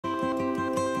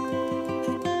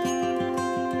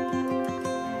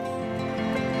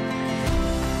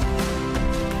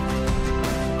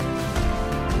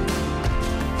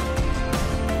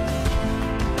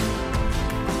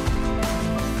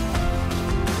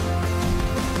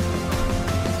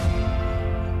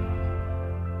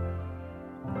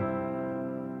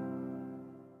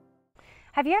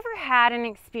Have you ever had an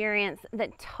experience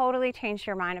that totally changed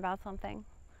your mind about something?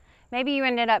 Maybe you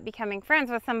ended up becoming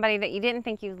friends with somebody that you didn't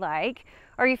think you'd like,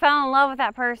 or you fell in love with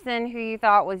that person who you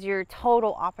thought was your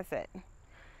total opposite.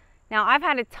 Now, I've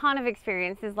had a ton of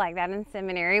experiences like that in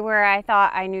seminary where I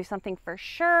thought I knew something for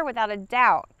sure without a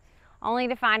doubt, only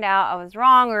to find out I was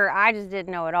wrong or I just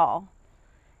didn't know it all.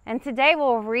 And today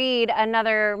we'll read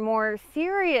another more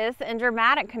serious and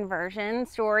dramatic conversion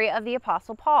story of the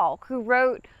Apostle Paul, who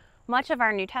wrote much of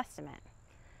our New Testament.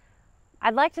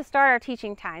 I'd like to start our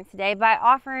teaching time today by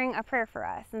offering a prayer for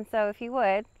us. And so if you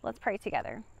would, let's pray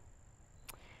together.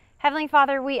 Heavenly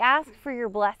Father, we ask for your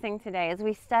blessing today as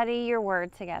we study your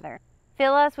word together.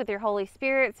 Fill us with your Holy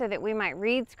Spirit so that we might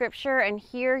read Scripture and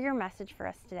hear your message for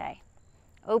us today.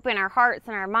 Open our hearts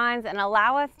and our minds and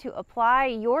allow us to apply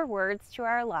your words to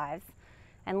our lives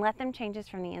and let them change us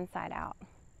from the inside out.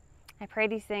 I pray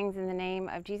these things in the name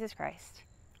of Jesus Christ.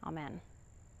 Amen.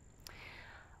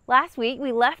 Last week,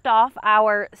 we left off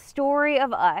our story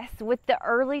of us with the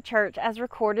early church as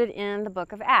recorded in the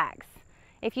book of Acts.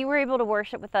 If you were able to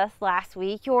worship with us last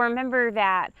week, you'll remember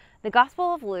that the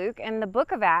Gospel of Luke and the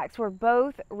book of Acts were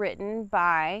both written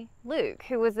by Luke,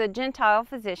 who was a Gentile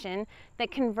physician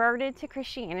that converted to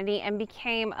Christianity and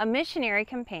became a missionary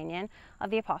companion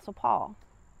of the Apostle Paul.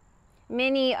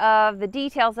 Many of the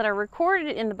details that are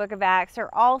recorded in the book of Acts are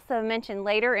also mentioned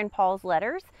later in Paul's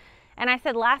letters. And I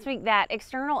said last week that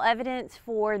external evidence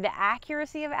for the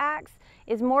accuracy of Acts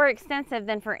is more extensive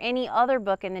than for any other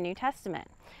book in the New Testament.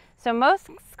 So most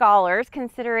scholars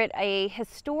consider it a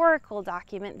historical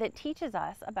document that teaches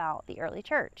us about the early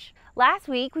church. Last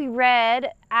week we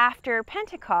read after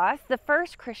Pentecost, the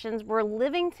first Christians were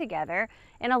living together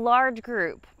in a large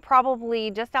group, probably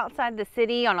just outside the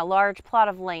city on a large plot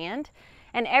of land.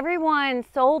 And everyone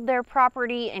sold their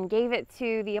property and gave it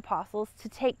to the apostles to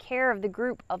take care of the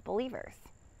group of believers.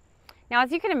 Now,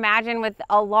 as you can imagine, with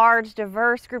a large,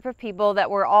 diverse group of people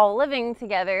that were all living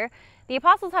together, the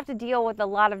apostles have to deal with a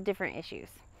lot of different issues.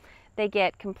 They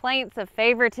get complaints of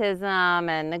favoritism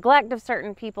and neglect of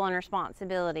certain people and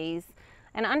responsibilities.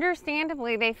 And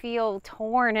understandably, they feel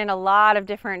torn in a lot of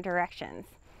different directions.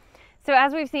 So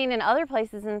as we've seen in other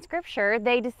places in Scripture,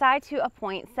 they decide to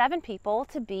appoint 7 people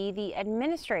to be the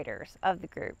administrators of the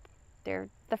group. They're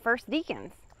the first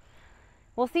deacons.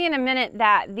 We'll see in a minute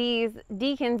that these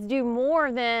deacons do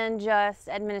more than just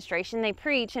administration. They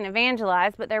preach and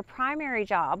evangelize, but their primary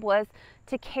job was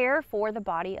to care for the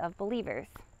body of believers.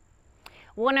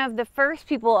 One of the first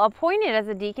people appointed as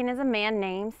a deacon is a man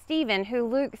named Stephen, who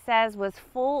Luke says was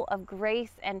full of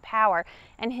grace and power,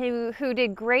 and who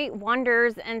did great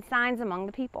wonders and signs among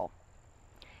the people.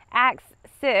 Acts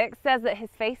 6 says that his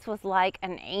face was like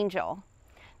an angel.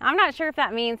 Now, I'm not sure if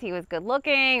that means he was good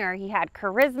looking or he had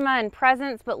charisma and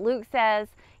presence, but Luke says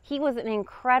he was an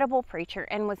incredible preacher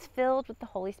and was filled with the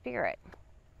Holy Spirit.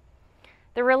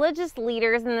 The religious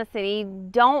leaders in the city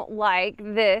don't like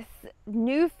this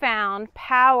newfound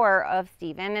power of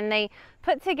Stephen, and they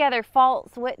put together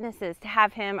false witnesses to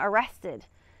have him arrested.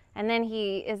 And then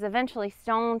he is eventually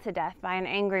stoned to death by an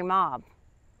angry mob.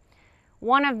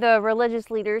 One of the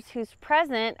religious leaders who's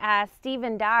present as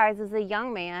Stephen dies is a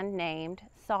young man named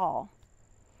Saul.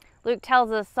 Luke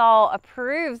tells us Saul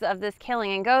approves of this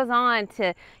killing and goes on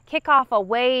to kick off a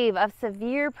wave of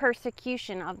severe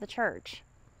persecution of the church.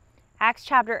 Acts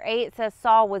chapter 8 says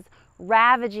Saul was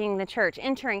ravaging the church,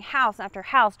 entering house after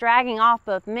house, dragging off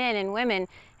both men and women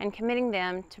and committing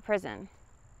them to prison.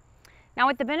 Now,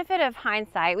 with the benefit of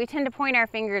hindsight, we tend to point our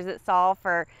fingers at Saul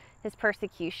for his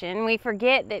persecution. We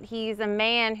forget that he's a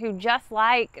man who, just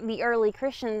like the early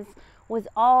Christians, was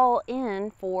all in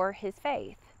for his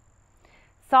faith.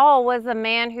 Saul was a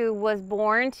man who was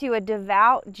born to a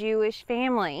devout Jewish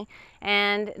family,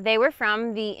 and they were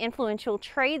from the influential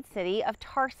trade city of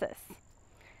Tarsus.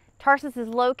 Tarsus is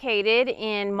located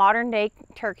in modern-day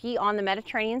Turkey on the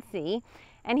Mediterranean Sea,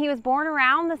 and he was born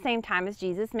around the same time as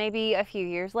Jesus, maybe a few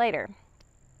years later.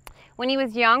 When he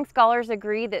was young, scholars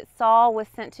agree that Saul was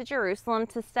sent to Jerusalem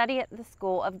to study at the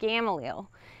school of Gamaliel,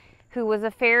 who was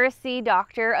a Pharisee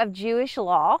doctor of Jewish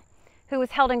law, who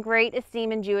was held in great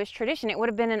esteem in Jewish tradition. It would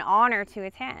have been an honor to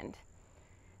attend.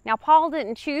 Now, Paul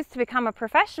didn't choose to become a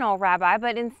professional rabbi,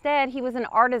 but instead he was an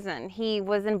artisan. He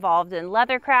was involved in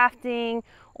leather crafting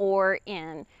or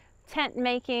in tent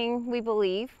making, we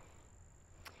believe.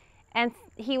 And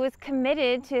he was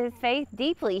committed to his faith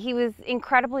deeply. He was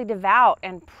incredibly devout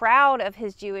and proud of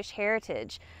his Jewish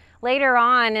heritage. Later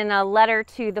on in a letter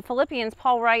to the Philippians,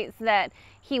 Paul writes that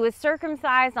he was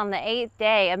circumcised on the 8th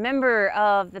day, a member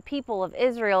of the people of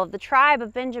Israel, of the tribe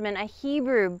of Benjamin, a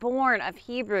Hebrew born of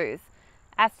Hebrews,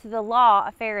 as to the law,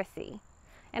 a Pharisee.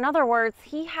 In other words,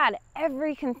 he had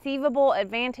every conceivable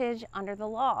advantage under the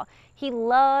law. He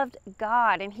loved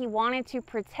God and he wanted to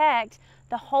protect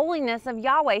the holiness of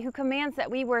Yahweh, who commands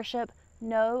that we worship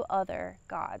no other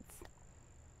gods.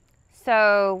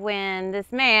 So when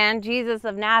this man, Jesus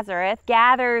of Nazareth,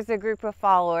 gathers a group of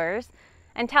followers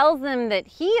and tells them that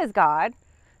he is God,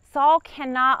 Saul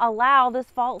cannot allow this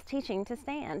false teaching to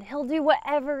stand. He'll do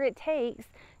whatever it takes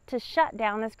to shut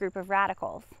down this group of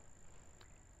radicals.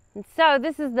 And so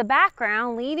this is the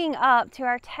background leading up to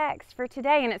our text for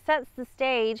today, and it sets the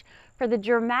stage for the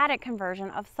dramatic conversion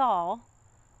of Saul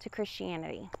to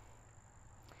Christianity.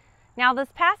 Now, this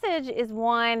passage is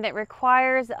one that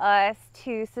requires us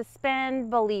to suspend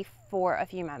belief for a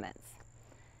few moments.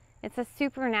 It's a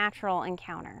supernatural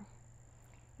encounter.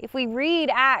 If we read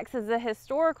Acts as a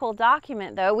historical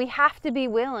document, though, we have to be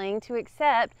willing to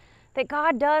accept that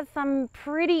God does some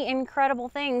pretty incredible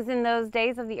things in those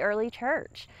days of the early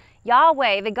church.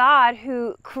 Yahweh, the God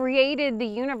who created the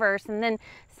universe and then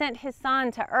sent his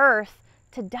son to earth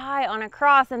to die on a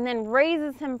cross and then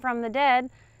raises him from the dead,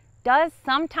 does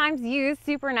sometimes use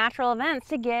supernatural events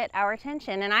to get our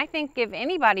attention. And I think if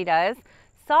anybody does,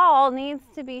 Saul needs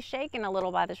to be shaken a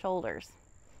little by the shoulders.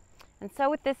 And so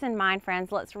with this in mind,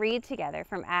 friends, let's read together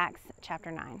from Acts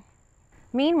chapter 9.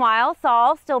 Meanwhile,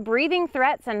 Saul, still breathing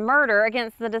threats and murder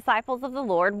against the disciples of the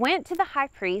Lord, went to the high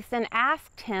priest and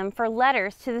asked him for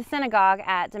letters to the synagogue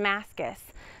at Damascus,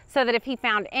 so that if he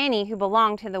found any who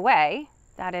belonged to the way,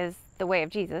 that is, the way of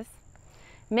Jesus,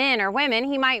 men or women,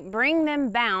 he might bring them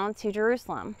bound to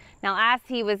Jerusalem. Now, as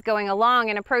he was going along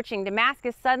and approaching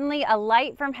Damascus, suddenly a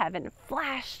light from heaven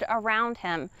flashed around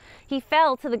him. He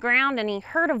fell to the ground and he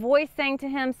heard a voice saying to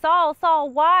him, "Saul, Saul,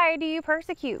 why do you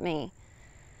persecute me?"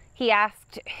 He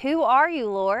asked, "Who are you,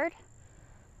 Lord?"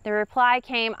 The reply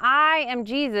came, "I am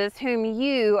Jesus whom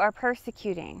you are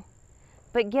persecuting.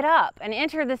 But get up and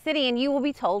enter the city and you will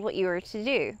be told what you are to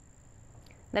do."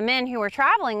 The men who were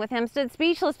traveling with him stood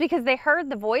speechless because they heard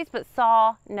the voice but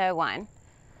saw no one.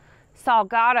 Saul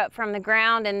got up from the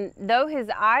ground, and though his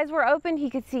eyes were opened, he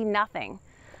could see nothing.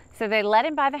 So they led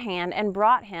him by the hand and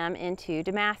brought him into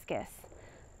Damascus.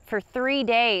 For 3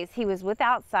 days he was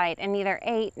without sight and neither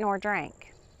ate nor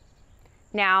drank.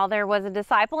 Now there was a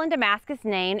disciple in Damascus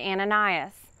named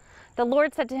Ananias. The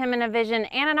Lord said to him in a vision,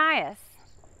 "Ananias."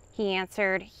 He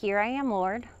answered, "Here I am,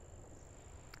 Lord."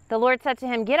 The Lord said to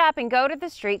him, "Get up and go to the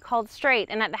street called Straight,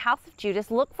 and at the house of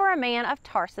Judas look for a man of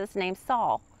Tarsus named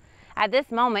Saul. At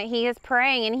this moment he is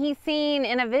praying, and he's seen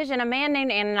in a vision a man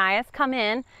named Ananias come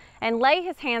in and lay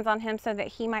his hands on him so that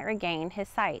he might regain his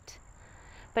sight."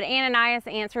 But Ananias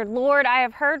answered, "Lord, I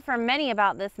have heard from many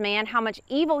about this man, how much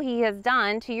evil he has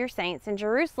done to your saints in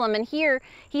Jerusalem, and here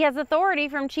he has authority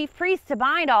from chief priests to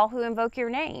bind all who invoke your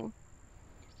name."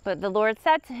 But the Lord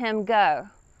said to him, "Go,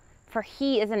 for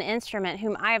he is an instrument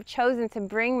whom I have chosen to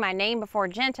bring my name before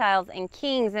Gentiles and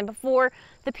kings and before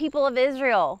the people of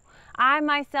Israel. I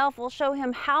myself will show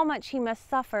him how much he must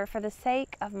suffer for the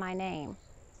sake of my name."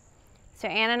 So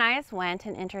Ananias went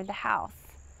and entered the house.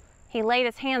 He laid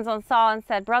his hands on Saul and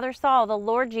said, "Brother Saul, the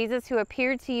Lord Jesus, who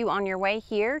appeared to you on your way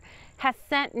here, has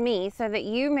sent me so that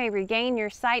you may regain your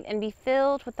sight and be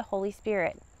filled with the Holy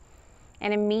Spirit."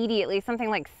 And immediately something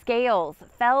like scales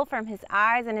fell from his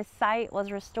eyes and his sight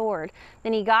was restored.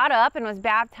 Then he got up and was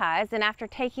baptized, and after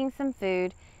taking some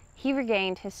food, he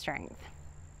regained his strength.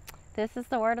 This is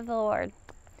the word of the Lord.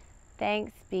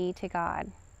 Thanks be to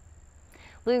God.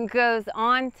 Luke goes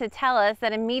on to tell us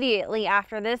that immediately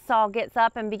after this, Saul gets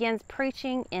up and begins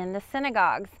preaching in the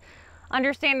synagogues.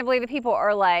 Understandably, the people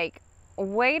are like,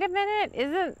 "Wait a minute,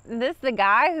 isn't this the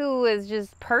guy who was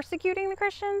just persecuting the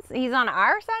Christians? He's on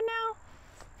our side now?"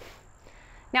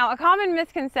 Now, a common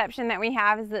misconception that we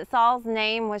have is that Saul's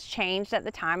name was changed at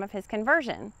the time of his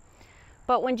conversion.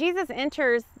 But when Jesus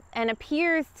enters and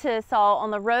appears to Saul on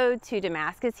the road to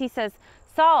Damascus, he says,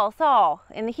 "Saul, Saul,"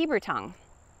 in the Hebrew tongue.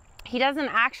 He doesn't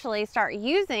actually start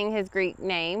using his Greek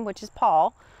name, which is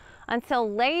Paul, until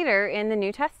later in the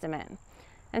New Testament.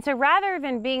 And so rather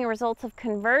than being a result of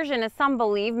conversion, as some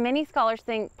believe, many scholars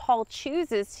think Paul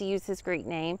chooses to use his Greek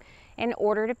name in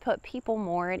order to put people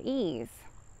more at ease.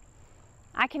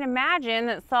 I can imagine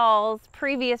that Saul's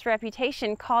previous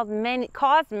reputation caused many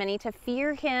to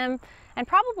fear him and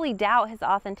probably doubt his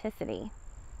authenticity.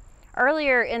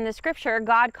 Earlier in the scripture,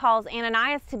 God calls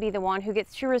Ananias to be the one who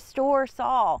gets to restore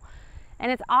Saul.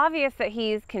 And it's obvious that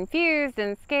he's confused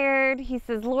and scared. He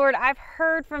says, "Lord, I've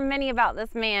heard from many about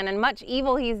this man and much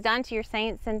evil he's done to your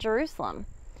saints in Jerusalem."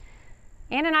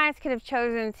 Ananias could have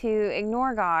chosen to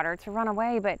ignore God or to run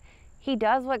away, but he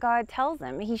does what God tells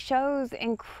him. He shows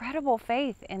incredible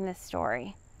faith in this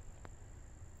story.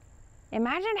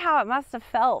 Imagine how it must have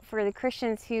felt for the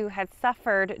Christians who had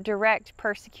suffered direct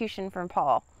persecution from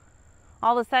Paul.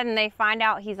 All of a sudden they find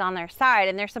out he's on their side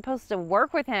and they're supposed to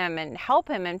work with him and help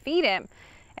him and feed him.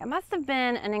 It must have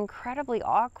been an incredibly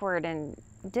awkward and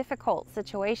difficult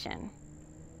situation.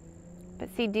 But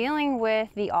see, dealing with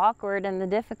the awkward and the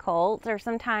difficult are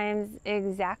sometimes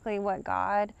exactly what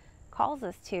God calls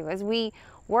us to as we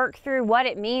work through what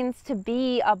it means to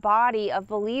be a body of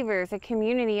believers, a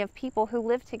community of people who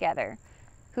live together,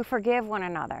 who forgive one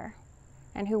another,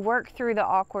 and who work through the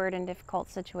awkward and difficult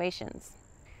situations.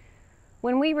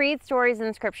 When we read stories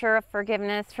in Scripture of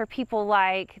forgiveness for people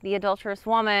like the adulterous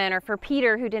woman or for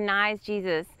Peter who denies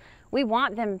Jesus, we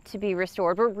want them to be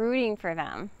restored. We're rooting for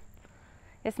them.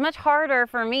 It's much harder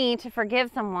for me to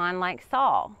forgive someone like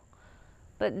Saul.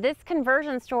 But this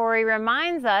conversion story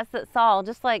reminds us that Saul,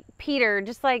 just like Peter,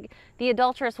 just like the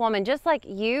adulterous woman, just like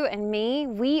you and me,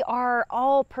 we are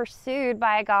all pursued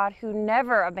by a God who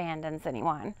never abandons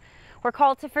anyone. We're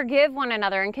called to forgive one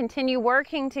another and continue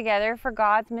working together for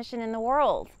God's mission in the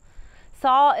world.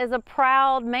 Saul is a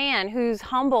proud man who's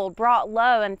humbled, brought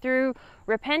low, and through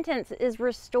repentance is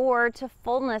restored to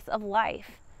fullness of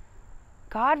life.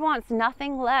 God wants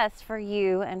nothing less for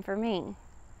you and for me.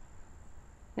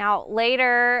 Now,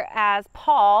 later as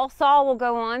Paul, Saul will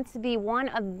go on to be one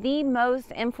of the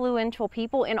most influential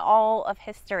people in all of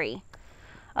history.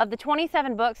 Of the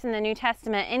 27 books in the New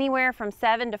Testament, anywhere from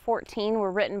 7 to 14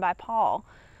 were written by Paul.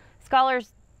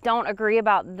 Scholars don't agree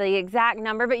about the exact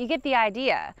number, but you get the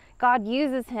idea. God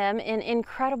uses him in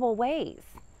incredible ways.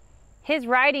 His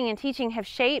writing and teaching have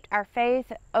shaped our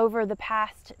faith over the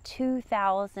past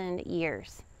 2,000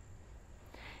 years.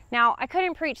 Now, I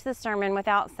couldn't preach this sermon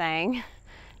without saying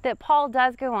that Paul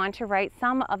does go on to write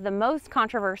some of the most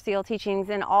controversial teachings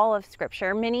in all of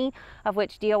Scripture, many of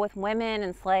which deal with women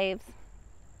and slaves.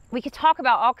 We could talk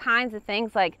about all kinds of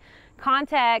things like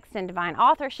context and divine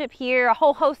authorship here, a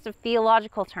whole host of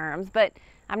theological terms, but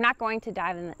I'm not going to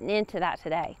dive into that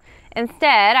today.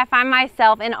 Instead, I find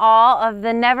myself in awe of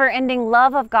the never-ending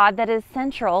love of God that is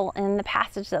central in the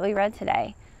passage that we read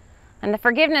today, and the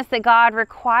forgiveness that God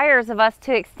requires of us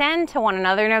to extend to one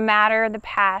another no matter the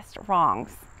past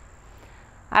wrongs.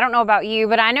 I don't know about you,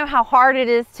 but I know how hard it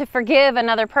is to forgive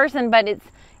another person, but it's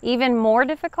even more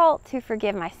difficult to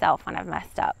forgive myself when I've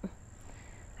messed up.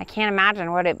 I can't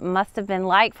imagine what it must have been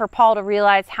like for Paul to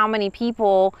realize how many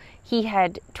people he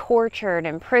had tortured,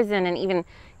 imprisoned, and even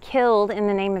killed in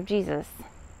the name of Jesus.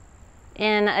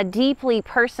 In a deeply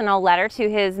personal letter to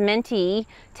his mentee,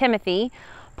 Timothy,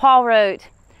 Paul wrote,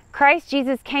 "Christ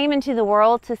Jesus came into the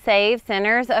world to save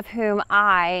sinners, of whom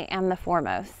I am the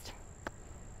foremost."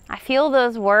 I feel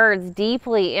those words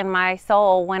deeply in my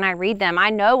soul when I read them. I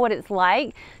know what it's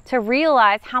like to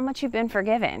realize how much you've been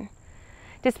forgiven.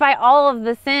 Despite all of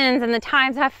the sins and the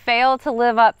times I've failed to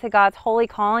live up to God's holy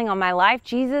calling on my life,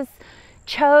 Jesus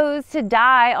chose to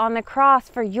die on the cross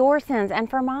for your sins and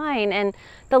for mine. And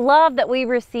the love that we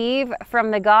receive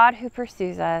from the God who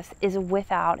pursues us is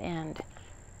without end.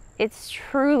 It's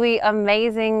truly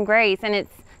amazing grace, and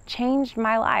it's changed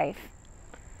my life.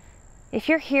 If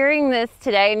you're hearing this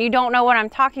today and you don't know what I'm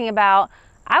talking about,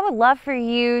 I would love for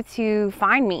you to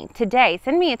find me today.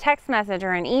 Send me a text message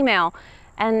or an email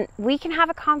and we can have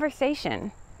a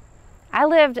conversation. I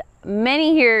lived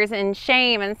many years in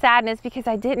shame and sadness because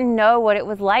I didn't know what it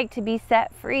was like to be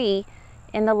set free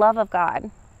in the love of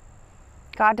God.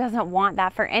 God doesn't want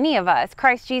that for any of us.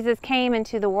 Christ Jesus came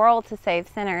into the world to save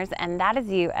sinners, and that is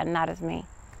you and that is me.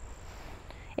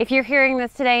 If you're hearing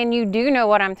this today and you do know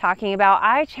what I'm talking about,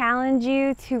 I challenge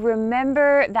you to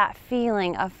remember that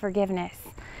feeling of forgiveness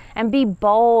and be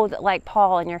bold like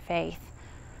Paul in your faith.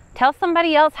 Tell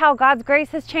somebody else how God's grace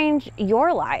has changed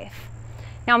your life.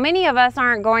 Now, many of us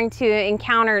aren't going to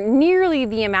encounter nearly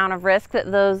the amount of risk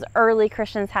that those early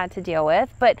Christians had to deal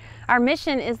with, but our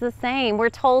mission is the same. We're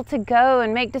told to go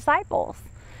and make disciples.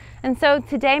 And so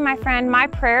today, my friend, my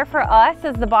prayer for us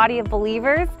as the body of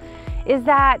believers is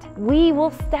that we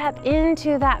will step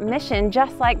into that mission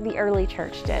just like the early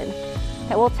church did.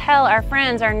 That we'll tell our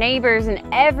friends, our neighbors, and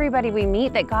everybody we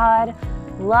meet that God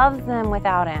loves them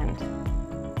without end.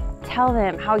 Tell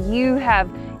them how you have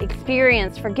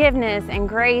experienced forgiveness and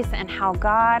grace and how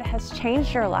God has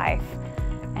changed your life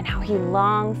and how He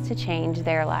longs to change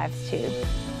their lives too.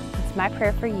 It's my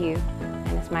prayer for you,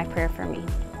 and it's my prayer for me.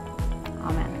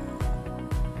 Amen.